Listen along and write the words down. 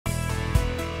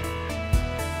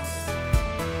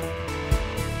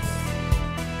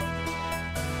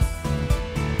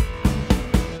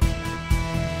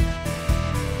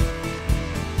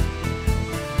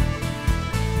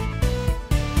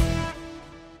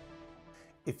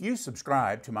If you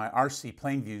subscribe to my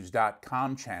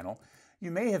RCPlaneviews.com channel,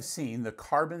 you may have seen the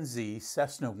Carbon Z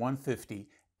Cessna 150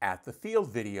 at the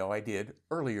field video I did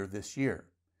earlier this year.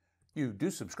 You do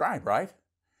subscribe, right?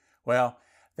 Well,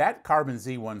 that Carbon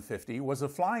Z 150 was a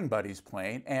Flying Buddies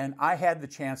plane, and I had the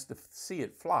chance to see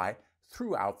it fly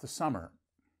throughout the summer.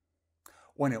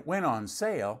 When it went on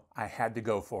sale, I had to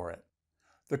go for it.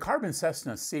 The Carbon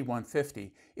Cessna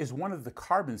C-150 is one of the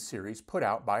Carbon series put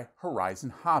out by Horizon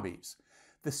Hobbies.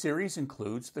 The series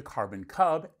includes the Carbon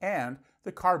Cub and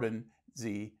the Carbon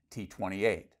Z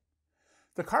T-28.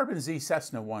 The Carbon Z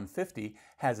Cessna 150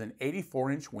 has an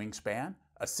 84-inch wingspan,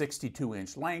 a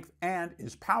 62-inch length, and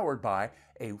is powered by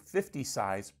a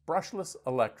 50-size brushless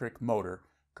electric motor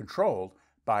controlled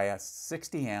by a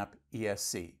 60-amp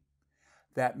ESC.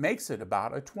 That makes it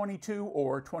about a 22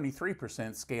 or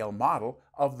 23% scale model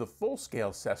of the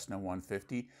full-scale Cessna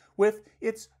 150 with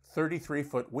its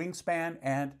 33-foot wingspan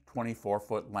and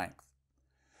 24-foot length.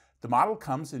 The model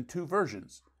comes in two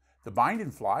versions: the bind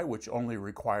and fly, which only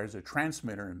requires a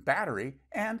transmitter and battery,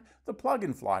 and the plug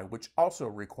and fly, which also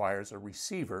requires a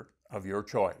receiver of your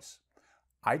choice.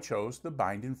 I chose the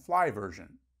bind and fly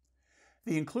version.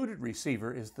 The included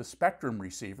receiver is the Spectrum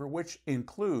receiver, which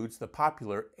includes the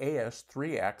popular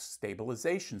AS3X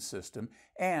stabilization system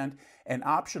and an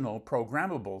optional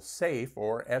programmable SAFE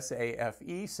or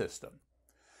SAFE system.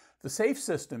 The SAFE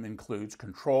system includes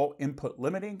control input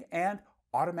limiting and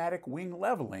automatic wing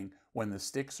leveling when the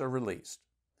sticks are released.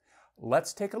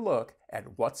 Let's take a look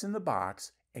at what's in the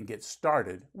box and get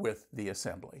started with the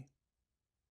assembly.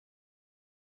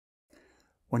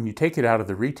 When you take it out of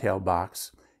the retail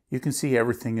box, you can see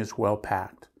everything is well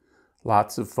packed.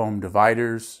 Lots of foam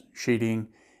dividers, sheeting,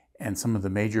 and some of the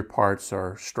major parts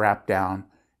are strapped down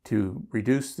to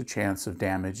reduce the chance of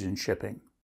damage in shipping.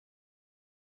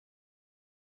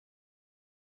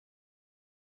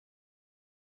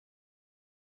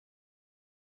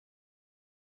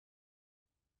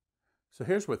 So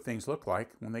here's what things look like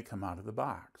when they come out of the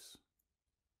box.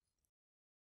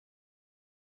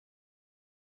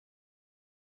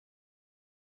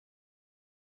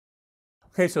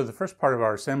 Okay, so the first part of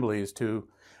our assembly is to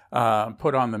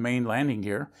put on the main landing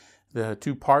gear. The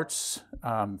two parts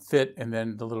fit, and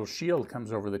then the little shield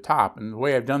comes over the top. And the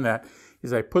way I've done that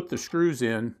is I put the screws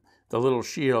in the little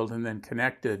shield and then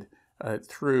connected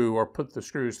through, or put the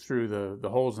screws through the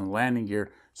holes in the landing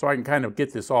gear, so I can kind of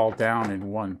get this all down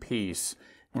in one piece.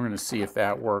 We're going to see if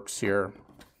that works here.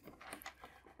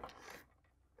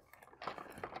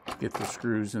 Get the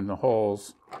screws in the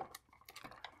holes.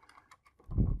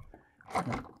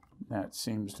 That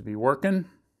seems to be working.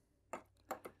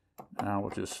 Now we'll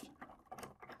just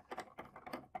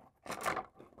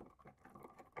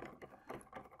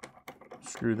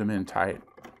screw them in tight.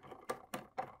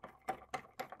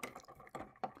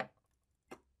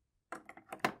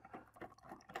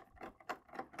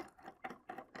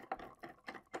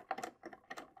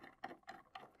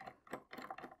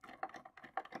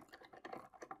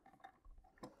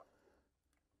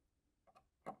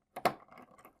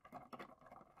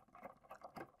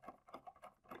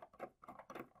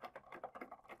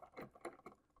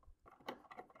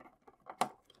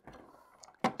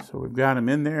 So we've got them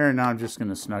in there, and now I'm just going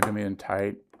to snug them in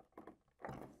tight.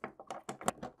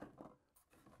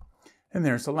 And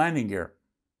there's the landing gear.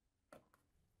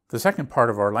 The second part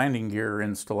of our landing gear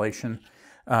installation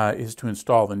is to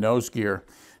install the nose gear.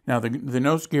 Now the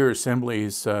nose gear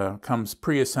assemblies comes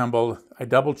pre-assembled. I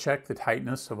double-checked the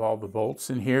tightness of all the bolts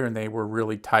in here, and they were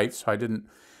really tight, so I didn't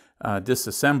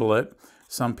disassemble it.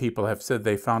 Some people have said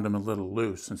they found them a little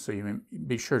loose, and so you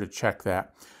be sure to check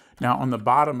that. Now on the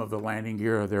bottom of the landing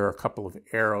gear, there are a couple of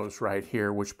arrows right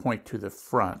here which point to the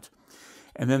front.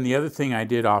 And then the other thing I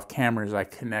did off camera is I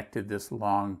connected this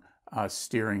long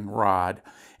steering rod,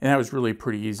 and that was really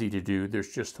pretty easy to do.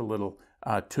 There's just a little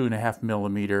 2.5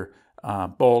 millimeter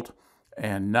bolt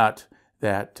and nut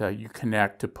that you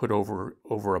connect to put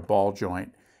over a ball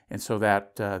joint, and so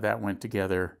that went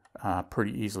together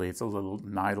pretty easily. It's a little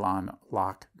nylon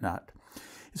lock nut.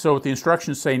 So what the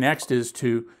instructions say next is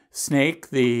to snake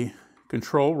the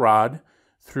control rod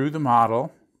through the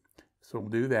model. So we'll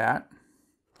do that.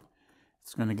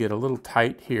 It's going to get a little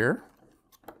tight here.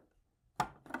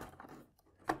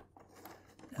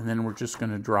 And then we're just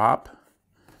going to drop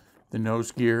the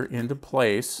nose gear into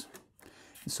place.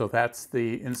 So that's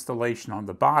the installation on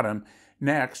the bottom.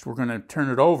 Next, we're going to turn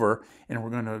it over and we're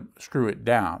going to screw it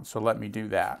down. So let me do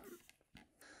that.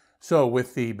 So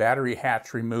with the battery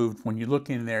hatch removed, when you look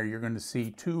in there, you're going to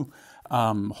see two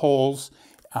holes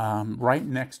right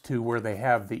next to where they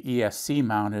have the ESC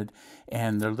mounted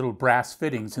and their little brass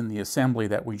fittings in the assembly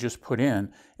that we just put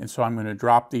in. And so I'm going to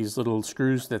drop these little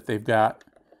screws that they've got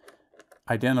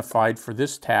identified for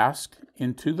this task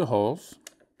into the holes.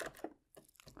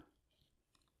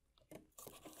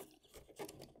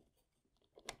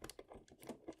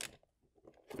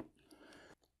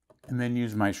 And then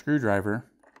use my screwdriver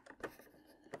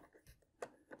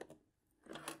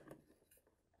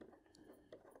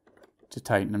to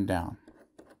tighten them down.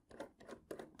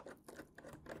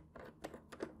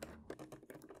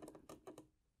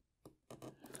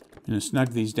 I'm going to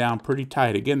snug these down pretty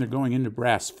tight. Again, they're going into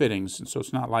brass fittings, and so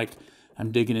it's not like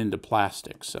I'm digging into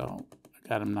plastic. So I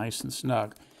got them nice and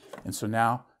snug. And so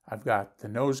now I've got the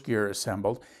nose gear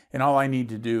assembled, and all I need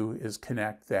to do is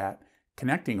connect that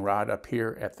connecting rod up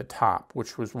here at the top,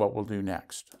 which was what we'll do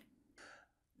next.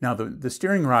 Now the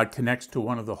steering rod connects to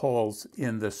one of the holes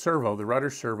in the servo, the rudder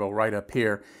servo right up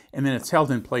here, and then it's held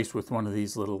in place with one of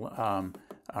these little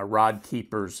rod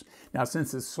keepers. Now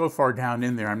since it's so far down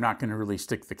in there, I'm not going to really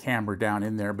stick the camera down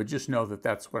in there, but just know that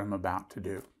that's what I'm about to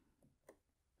do.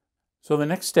 So the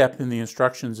next step in the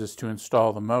instructions is to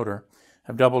install the motor.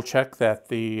 I've double checked that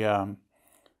the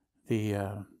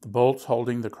bolts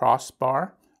holding the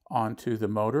crossbar onto the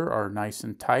motor are nice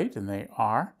and tight, and they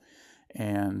are.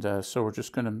 And so we're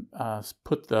just going to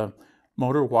put the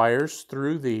motor wires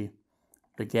through the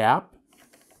gap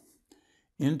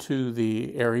into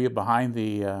the area behind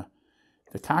the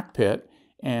cockpit,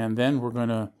 and then we're going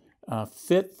to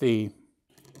fit the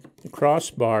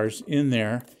crossbars in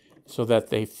there so that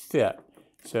they fit.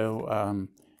 So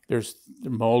there's the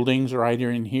moldings right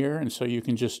here in here, and so you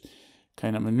can just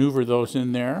kind of maneuver those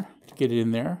in there to get it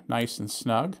in there nice and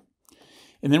snug.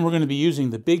 And then we're going to be using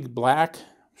the big black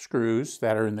screws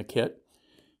that are in the kit.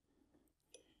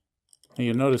 And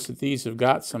you'll notice that these have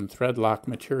got some thread lock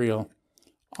material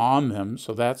on them,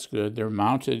 so that's good. They're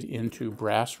mounted into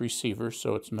brass receivers,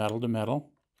 so it's metal to metal.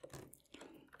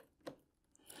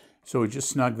 So we just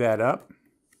snug that up.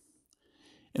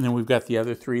 And then we've got the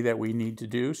other three that we need to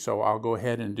do, so I'll go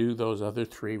ahead and do those other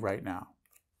three right now.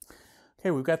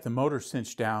 Okay, we've got the motor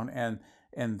cinched down, and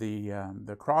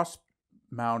the cross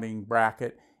mounting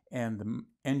bracket and the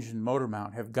engine motor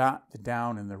mount have got the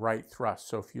down and the right thrust.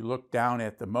 So if you look down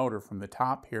at the motor from the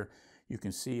top here, you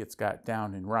can see it's got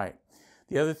down and right.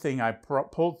 The other thing, I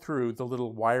pulled through the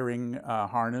little wiring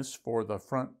harness for the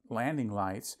front landing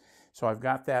lights. So I've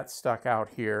got that stuck out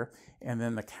here, and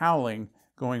then the cowling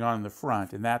going on in the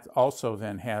front, and that also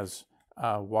then has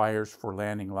wires for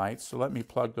landing lights. So let me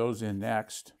plug those in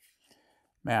next.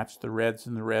 Match the reds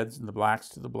and the reds and the blacks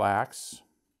to the blacks.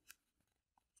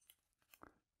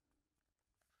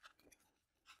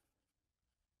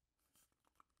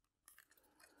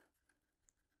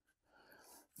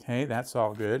 Okay, that's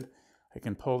all good. I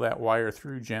can pull that wire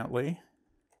through gently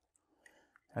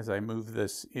as I move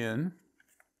this in.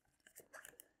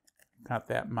 Got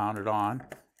that mounted on.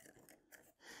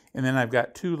 And then I've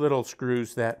got two little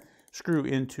screws that screw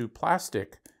into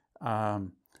plastic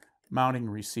mounting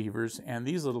receivers, and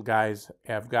these little guys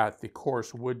have got the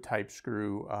coarse wood type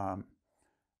screw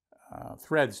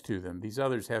threads to them. These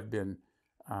others have been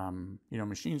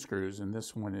machine screws, and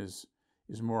this one is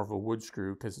more of a wood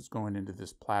screw because it's going into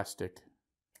this plastic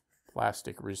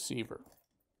receiver.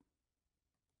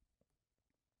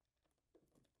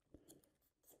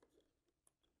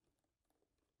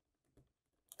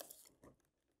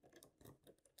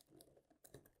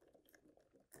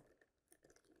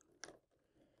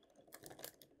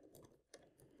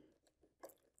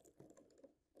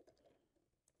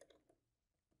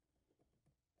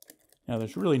 Now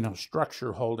there's really no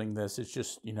structure holding this. It's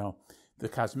just, the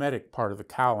cosmetic part of the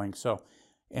cowling. So,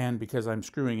 and because I'm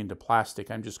screwing into plastic,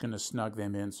 I'm just going to snug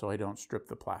them in so I don't strip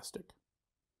the plastic.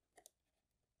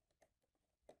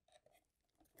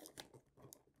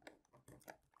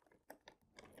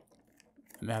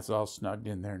 And that's all snugged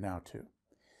in there now too.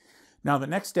 Now the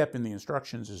next step in the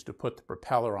instructions is to put the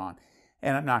propeller on,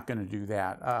 and I'm not going to do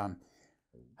that.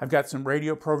 I've got some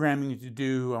radio programming to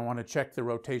do. I want to check the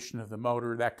rotation of the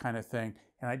motor, that kind of thing.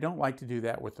 And I don't like to do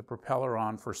that with the propeller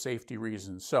on for safety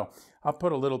reasons. So I'll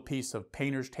put a little piece of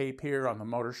painter's tape here on the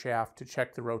motor shaft to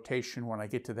check the rotation when I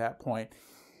get to that point.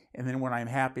 And then when I'm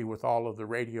happy with all of the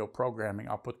radio programming,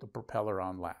 I'll put the propeller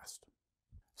on last.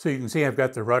 So you can see I've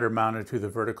got the rudder mounted to the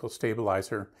vertical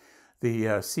stabilizer.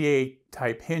 The CA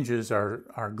type hinges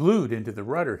are glued into the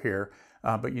rudder here,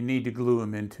 but you need to glue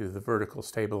them into the vertical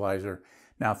stabilizer.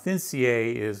 Now thin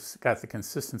CA is got the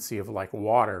consistency of like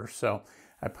water, so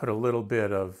I put a little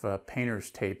bit of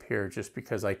painter's tape here just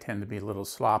because I tend to be a little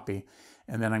sloppy.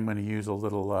 And then I'm going to use a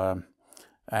little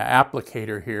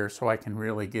applicator here so I can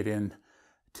really get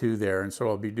into there. And so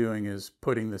what I'll be doing is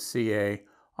putting the CA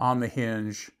on the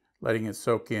hinge, letting it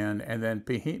soak in, and then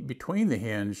between the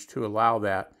hinge to allow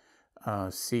that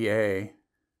CA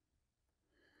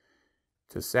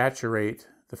to saturate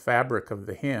the fabric of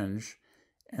the hinge,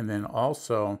 and then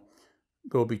also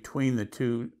go between the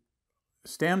two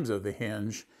stems of the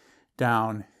hinge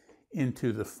down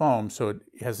into the foam so it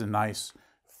has a nice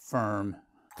firm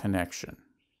connection.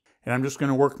 And I'm just going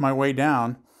to work my way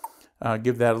down,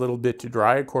 give that a little bit to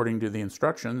dry according to the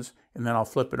instructions, and then I'll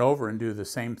flip it over and do the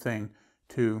same thing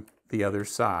to the other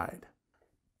side.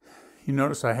 You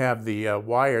notice I have the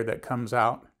wire that comes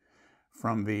out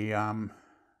from the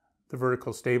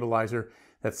vertical stabilizer.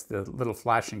 That's the little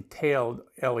flashing tailed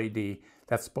LED.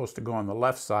 That's supposed to go on the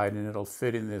left side, and it'll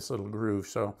fit in this little groove.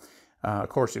 So of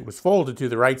course it was folded to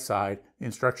the right side. The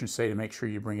instructions say to make sure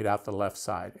you bring it out the left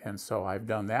side, and so I've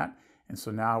done that. And so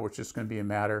now it's just going to be a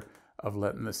matter of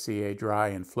letting the CA dry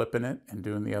and flipping it and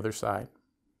doing the other side.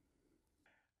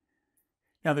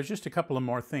 Now there's just a couple of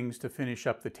more things to finish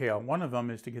up the tail. One of them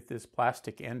is to get this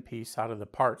plastic end piece out of the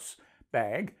parts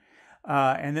bag.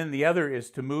 And then the other is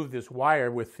to move this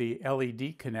wire with the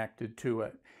LED connected to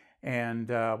it. And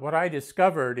what I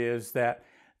discovered is that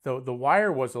the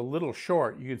wire was a little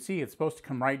short. You can see it's supposed to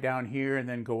come right down here and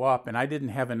then go up, and I didn't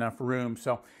have enough room.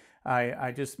 So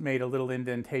I just made a little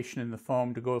indentation in the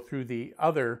foam to go through the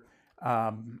other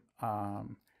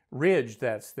ridge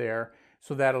that's there.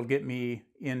 So that'll get me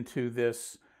into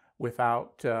this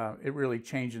without it really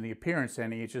changing the appearance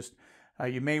any. It's just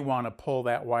you may want to pull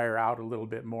that wire out a little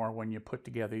bit more when you put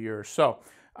together yours. So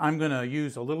I'm going to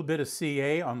use a little bit of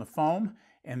CA on the foam,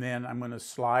 and then I'm going to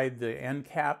slide the end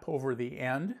cap over the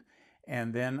end,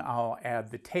 and then I'll add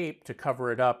the tape to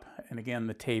cover it up. And again,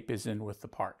 the tape is in with the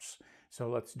parts. So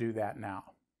let's do that now.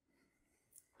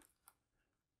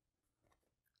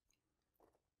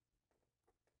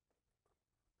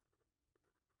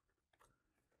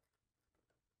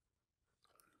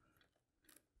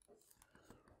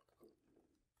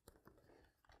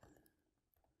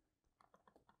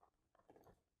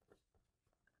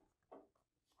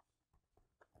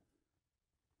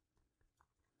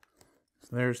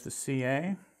 So there's the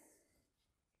CA.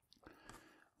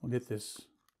 We'll get this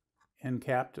end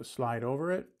cap to slide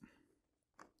over it.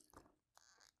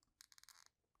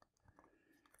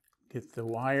 Get the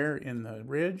wire in the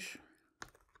ridge.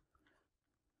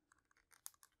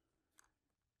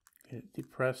 Get it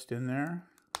depressed in there.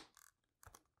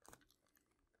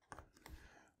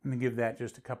 I'm going to give that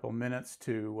just a couple minutes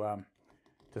to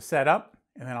set up,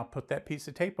 and then I'll put that piece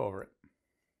of tape over it.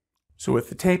 So with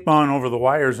the tape on over the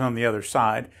wires on the other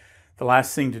side, the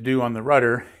last thing to do on the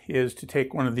rudder is to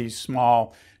take one of these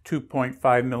small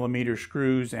 2.5 millimeter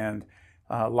screws and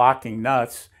locking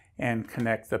nuts and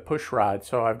connect the push rod.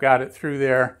 So I've got it through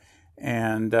there,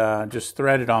 and just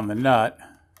thread it on the nut,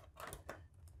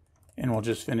 and we'll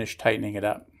just finish tightening it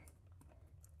up.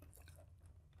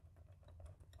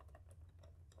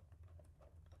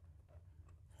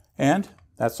 And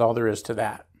that's all there is to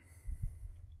that.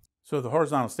 So the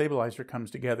horizontal stabilizer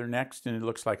comes together next, and it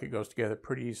looks like it goes together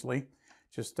pretty easily.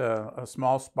 Just a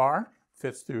small spar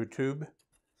fits through a tube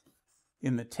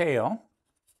in the tail,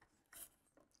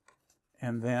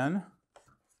 and then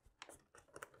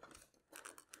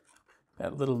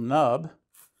that little nub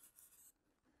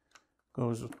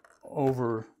goes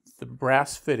over the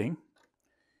brass fitting,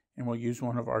 and we'll use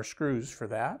one of our screws for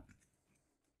that.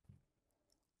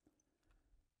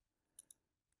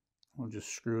 We'll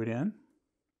just screw it in.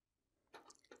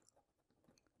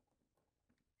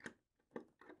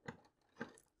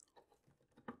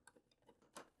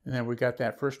 And then we got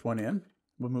that first one in.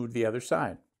 We'll move the other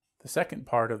side. The second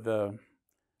part of the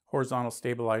horizontal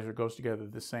stabilizer goes together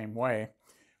the same way.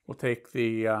 We'll take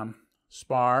the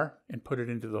spar and put it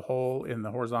into the hole in the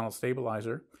horizontal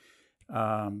stabilizer,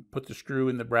 put the screw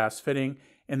in the brass fitting,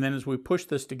 and then as we push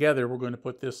this together, we're going to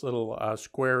put this little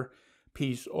square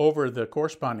piece over the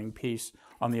corresponding piece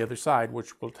on the other side,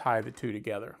 which will tie the two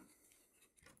together.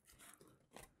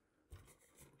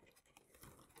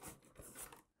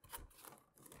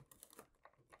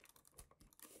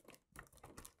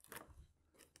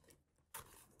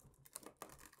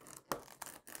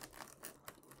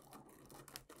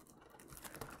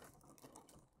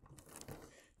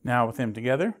 Now with them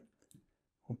together,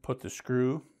 we'll put the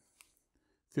screw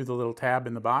through the little tab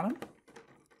in the bottom.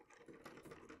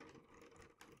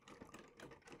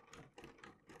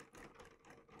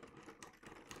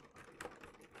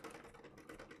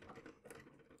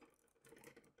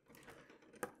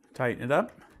 Tighten it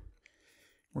up.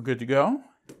 We're good to go.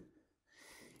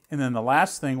 And then the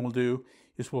last thing we'll do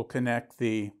is we'll connect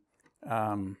the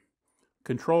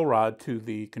control rod to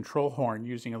the control horn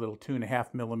using a little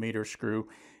 2.5mm screw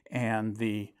and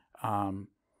the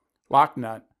lock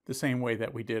nut the same way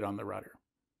that we did on the rudder.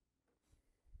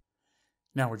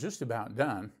 Now we're just about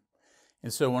done,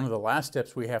 and so one of the last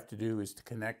steps we have to do is to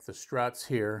connect the struts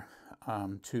here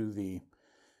to the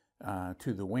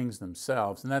wings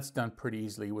themselves, and that's done pretty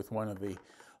easily with one of the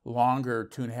longer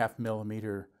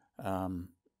 2.5mm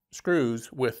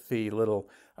screws with the little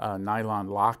nylon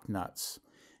lock nuts.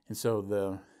 And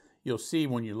so you'll see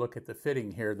when you look at the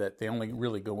fitting here that they only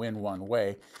really go in one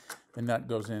way. The nut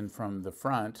goes in from the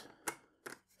front,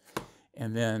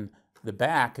 and then the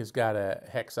back has got a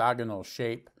hexagonal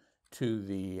shape to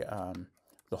the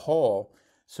hole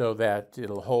so that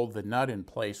it'll hold the nut in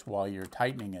place while you're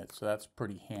tightening it. So that's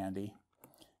pretty handy.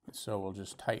 So we'll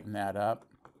just tighten that up.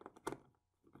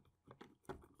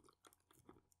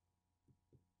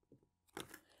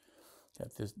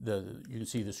 You can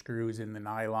see the screws in the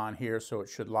nylon here, so it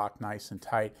should lock nice and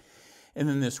tight. And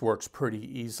then this works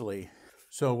pretty easily.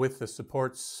 So with the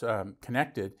supports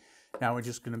connected, now we're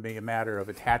just going to be a matter of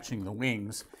attaching the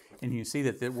wings. And you see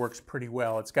that it works pretty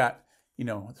well. It's got,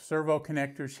 servo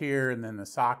connectors here and then the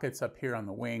sockets up here on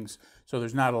the wings. So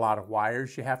there's not a lot of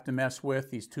wires you have to mess with.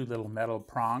 These two little metal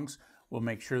prongs will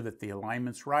make sure that the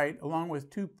alignment's right, along with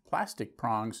two plastic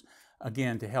prongs,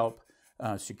 again, to help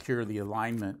secure the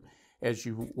alignment as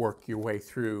you work your way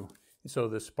through. So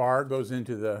the spar goes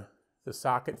into the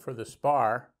socket for the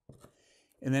spar,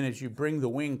 and then as you bring the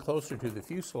wing closer to the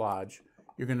fuselage,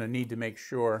 you're going to need to make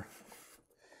sure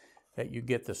that you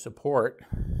get the support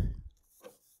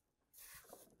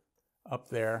up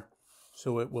there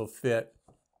so it will fit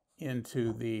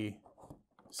into the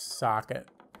socket.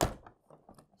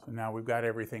 So now we've got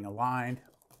everything aligned.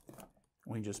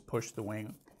 We just push the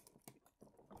wing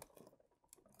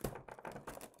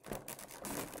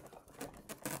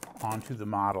onto the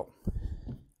model.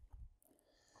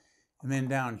 And then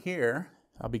down here,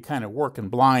 I'll be kind of working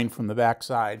blind from the back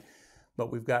side,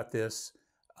 but we've got this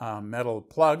metal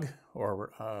plug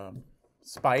or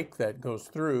spike that goes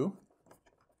through.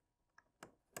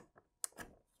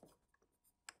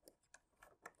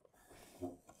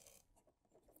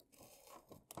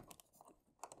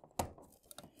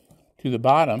 To the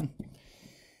bottom,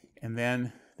 and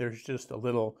then there's just a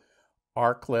little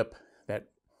R-clip that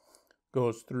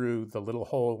goes through the little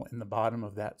hole in the bottom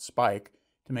of that spike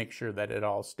to make sure that it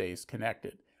all stays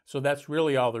connected. So that's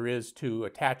really all there is to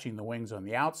attaching the wings on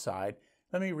the outside.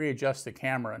 Let me readjust the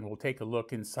camera and we'll take a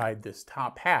look inside this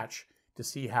top hatch to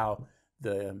see how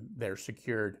they're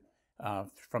secured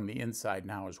from the inside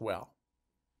now as well.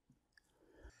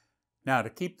 Now, to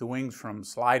keep the wings from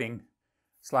sliding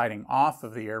off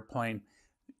of the airplane,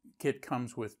 kit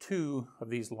comes with two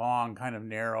of these long, kind of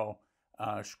narrow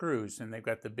screws, and they've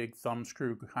got the big thumb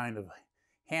screw kind of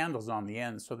handles on the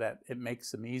end so that it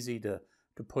makes them easy to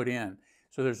put in.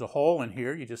 So there's a hole in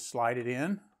here, you just slide it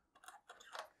in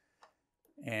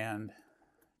and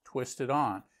twist it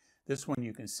on. This one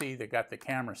you can see, they got the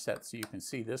camera set so you can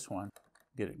see this one.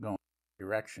 Get it going in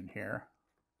direction here.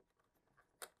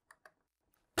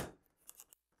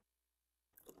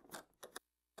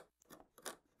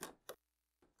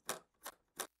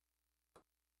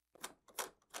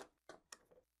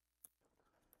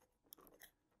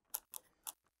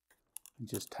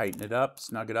 Just tighten it up,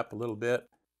 snug it up a little bit.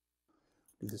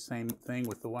 Do the same thing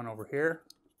with the one over here.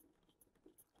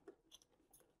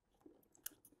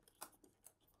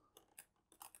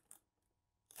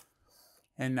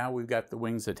 And now we've got the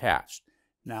wings attached.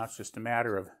 Now it's just a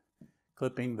matter of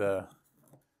clipping the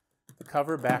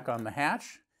cover back on the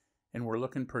hatch, and we're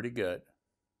looking pretty good.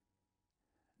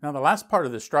 Now the last part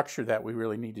of the structure that we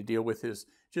really need to deal with is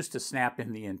just to snap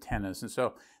in the antennas. And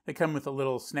so they come with a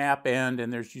little snap end,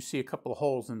 and you see a couple of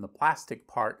holes in the plastic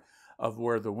part of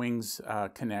where the wings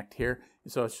connect here.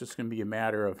 And so it's just going to be a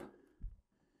matter of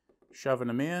shoving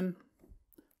them in,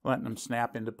 letting them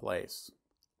snap into place.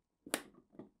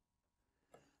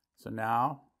 So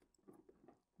now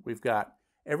we've got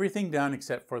everything done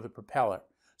except for the propeller.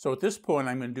 So at this point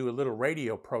I'm going to do a little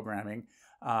radio programming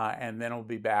and then we'll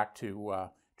be back to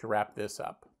wrap this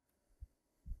up.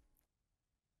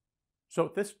 So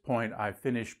at this point I've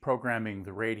finished programming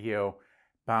the radio,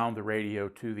 bound the radio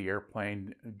to the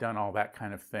airplane, done all that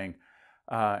kind of thing.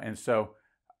 And so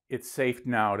it's safe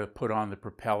now to put on the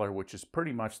propeller, which is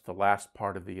pretty much the last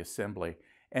part of the assembly.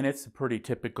 And it's a pretty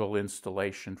typical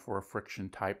installation for a friction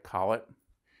type collet.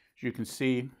 As you can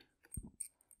see,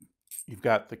 you've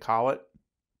got the collet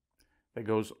that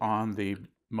goes on the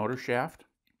motor shaft,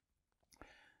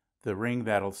 the ring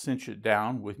that'll cinch it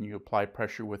down when you apply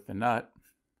pressure with the nut.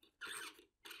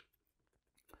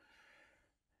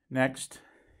 Next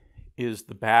is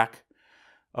the back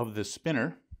of the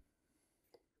spinner,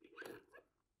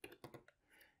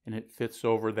 and it fits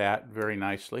over that very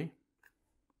nicely.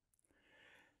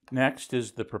 Next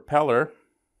is the propeller,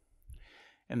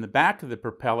 and the back of the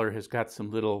propeller has got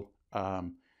some little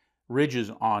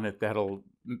ridges on it that'll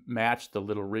match the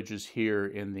little ridges here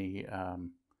in the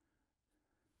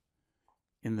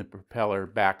propeller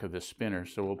back of the spinner.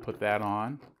 So we'll put that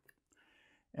on.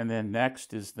 And then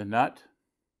next is the nut.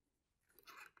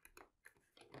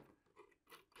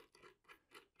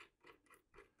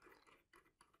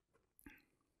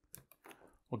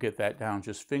 We'll get that down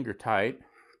just finger tight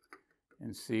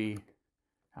and see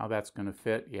how that's going to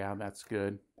fit. Yeah, that's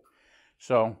good.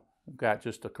 So we've got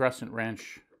just a crescent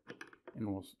wrench,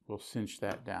 and we'll cinch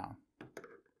that down.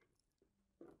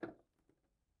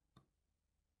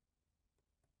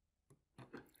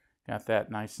 Got that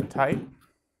nice and tight.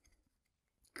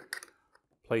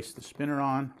 Place the spinner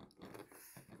on.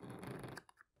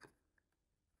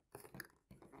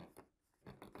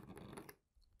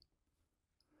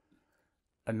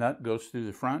 A nut goes through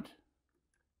the front,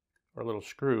 or a little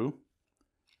screw.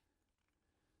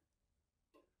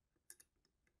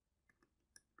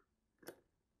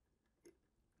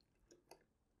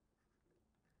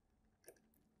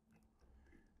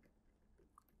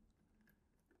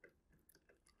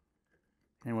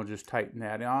 And we'll just tighten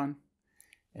that on,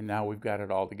 and now we've got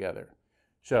it all together.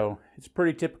 So it's a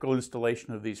pretty typical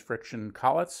installation of these friction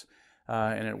collets,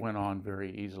 and it went on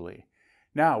very easily.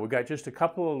 Now we've got just a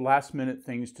couple of last minute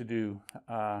things to do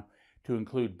to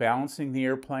include balancing the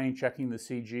airplane, checking the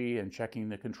CG, and checking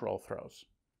the control throws.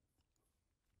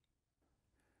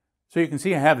 So you can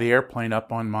see I have the airplane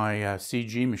up on my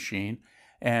CG machine,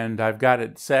 and I've got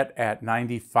it set at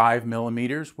 95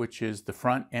 millimeters, which is the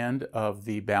front end of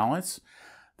the balance.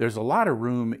 There's a lot of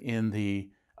room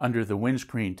under the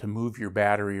windscreen to move your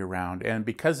battery around, and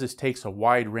because this takes a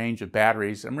wide range of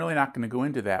batteries, I'm really not going to go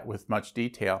into that with much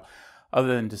detail,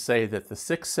 other than to say that the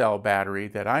 6-cell battery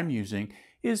that I'm using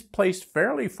is placed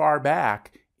fairly far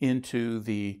back into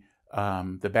the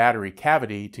battery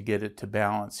cavity to get it to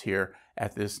balance here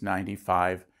at this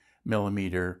 95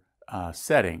 millimeter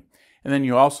setting. And then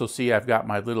you also see I've got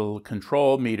my little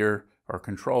control meter or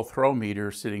control throw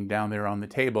meter sitting down there on the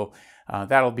table.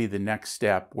 That'll be the next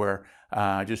step, where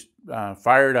just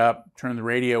fire it up, turn the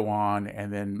radio on,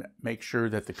 and then make sure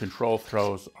that the control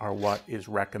throws are what is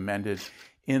recommended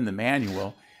in the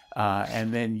manual.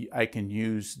 And then I can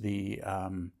use the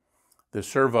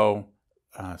servo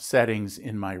settings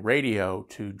in my radio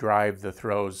to drive the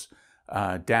throws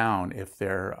down if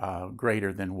they're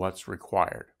greater than what's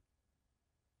required.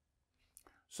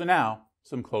 So now,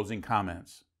 some closing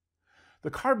comments.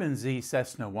 The Carbon Z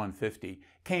Cessna 150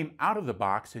 came out of the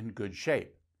box in good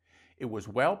shape. It was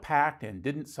well packed and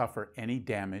didn't suffer any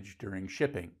damage during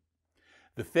shipping.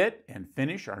 The fit and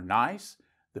finish are nice,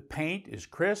 the paint is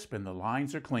crisp, and the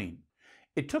lines are clean.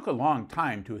 It took a long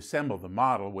time to assemble the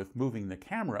model with moving the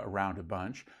camera around a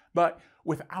bunch, but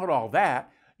without all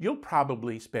that, you'll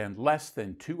probably spend less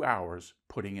than 2 hours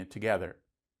putting it together.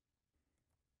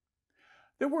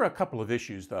 There were a couple of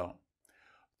issues though.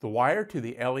 The wire to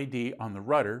the LED on the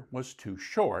rudder was too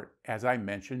short, as I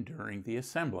mentioned during the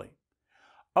assembly.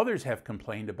 Others have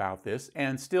complained about this,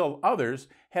 and still others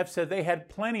have said they had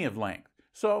plenty of length,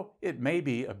 so it may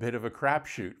be a bit of a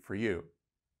crapshoot for you.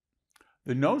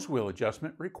 The nose wheel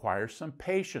adjustment requires some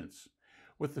patience.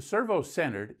 With the servo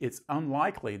centered, it's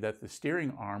unlikely that the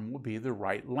steering arm will be the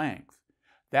right length.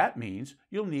 That means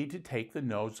you'll need to take the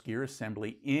nose gear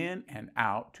assembly in and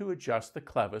out to adjust the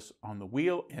clevis on the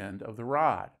wheel end of the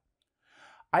rod.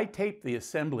 I taped the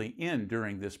assembly in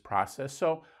during this process,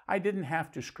 so I didn't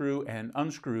have to screw and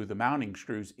unscrew the mounting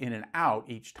screws in and out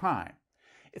each time.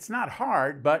 It's not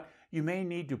hard, but you may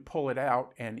need to pull it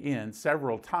out and in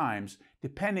several times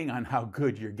depending on how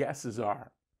good your guesses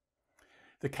are.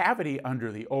 The cavity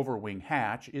under the overwing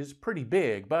hatch is pretty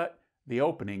big, but the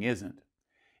opening isn't.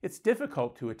 It's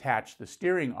difficult to attach the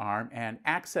steering arm and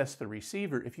access the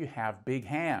receiver if you have big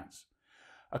hands.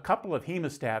 A couple of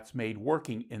hemostats made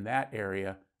working in that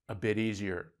area a bit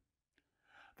easier.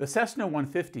 The Cessna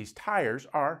 150's tires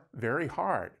are very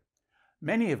hard.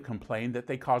 Many have complained that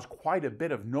they cause quite a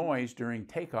bit of noise during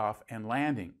takeoff and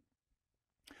landing.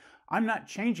 I'm not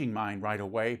changing mine right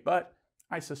away, but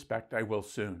I suspect I will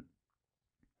soon.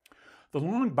 The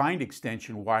long bind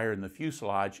extension wire in the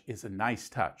fuselage is a nice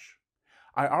touch.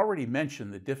 I already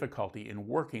mentioned the difficulty in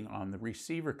working on the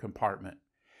receiver compartment.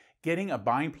 Getting a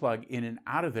bind plug in and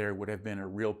out of there would have been a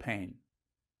real pain.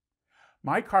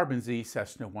 My Carbon Z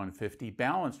Cessna 150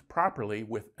 balanced properly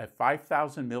with a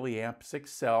 5,000 milliamp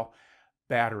 6-cell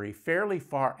battery fairly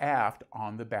far aft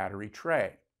on the battery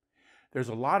tray. There's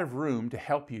a lot of room to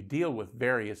help you deal with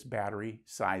various battery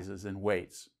sizes and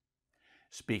weights.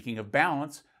 Speaking of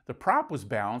balance, the prop was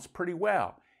balanced pretty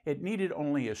well. It needed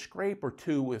only a scrape or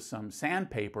two with some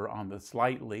sandpaper on the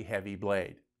slightly heavy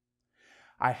blade.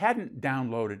 I hadn't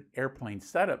downloaded airplane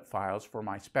setup files for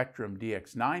my Spectrum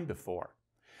DX9 before.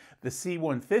 The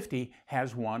C150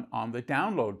 has one on the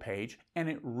download page, and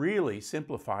it really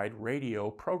simplified radio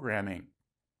programming.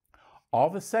 All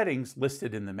the settings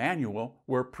listed in the manual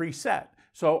were preset,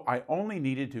 so I only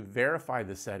needed to verify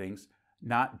the settings,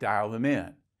 not dial them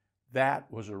in. That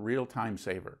was a real time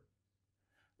saver.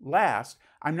 Last,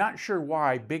 I'm not sure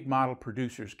why big model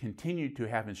producers continue to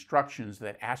have instructions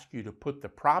that ask you to put the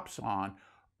props on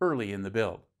early in the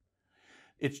build.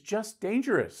 It's just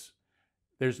dangerous.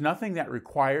 There's nothing that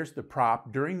requires the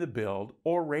prop during the build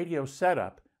or radio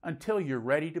setup until you're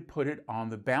ready to put it on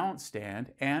the balance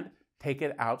stand and take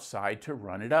it outside to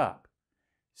run it up.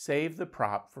 Save the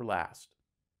prop for last.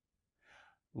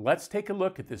 Let's take a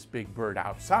look at this big bird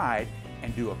outside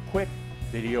and do a quick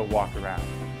video walk around.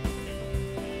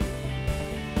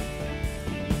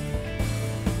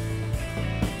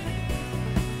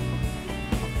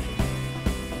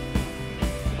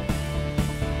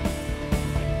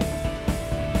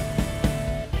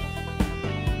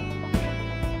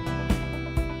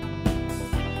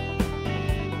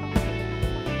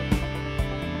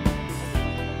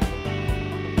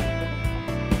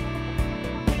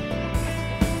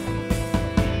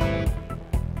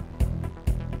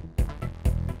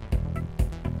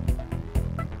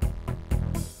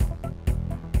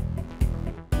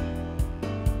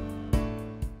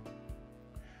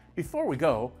 Before we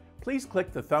go, please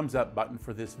click the thumbs up button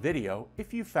for this video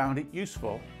if you found it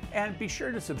useful, and be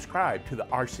sure to subscribe to the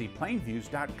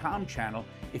RCPlaneviews.com channel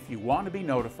if you want to be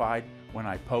notified when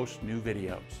I post new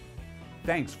videos.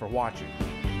 Thanks for watching.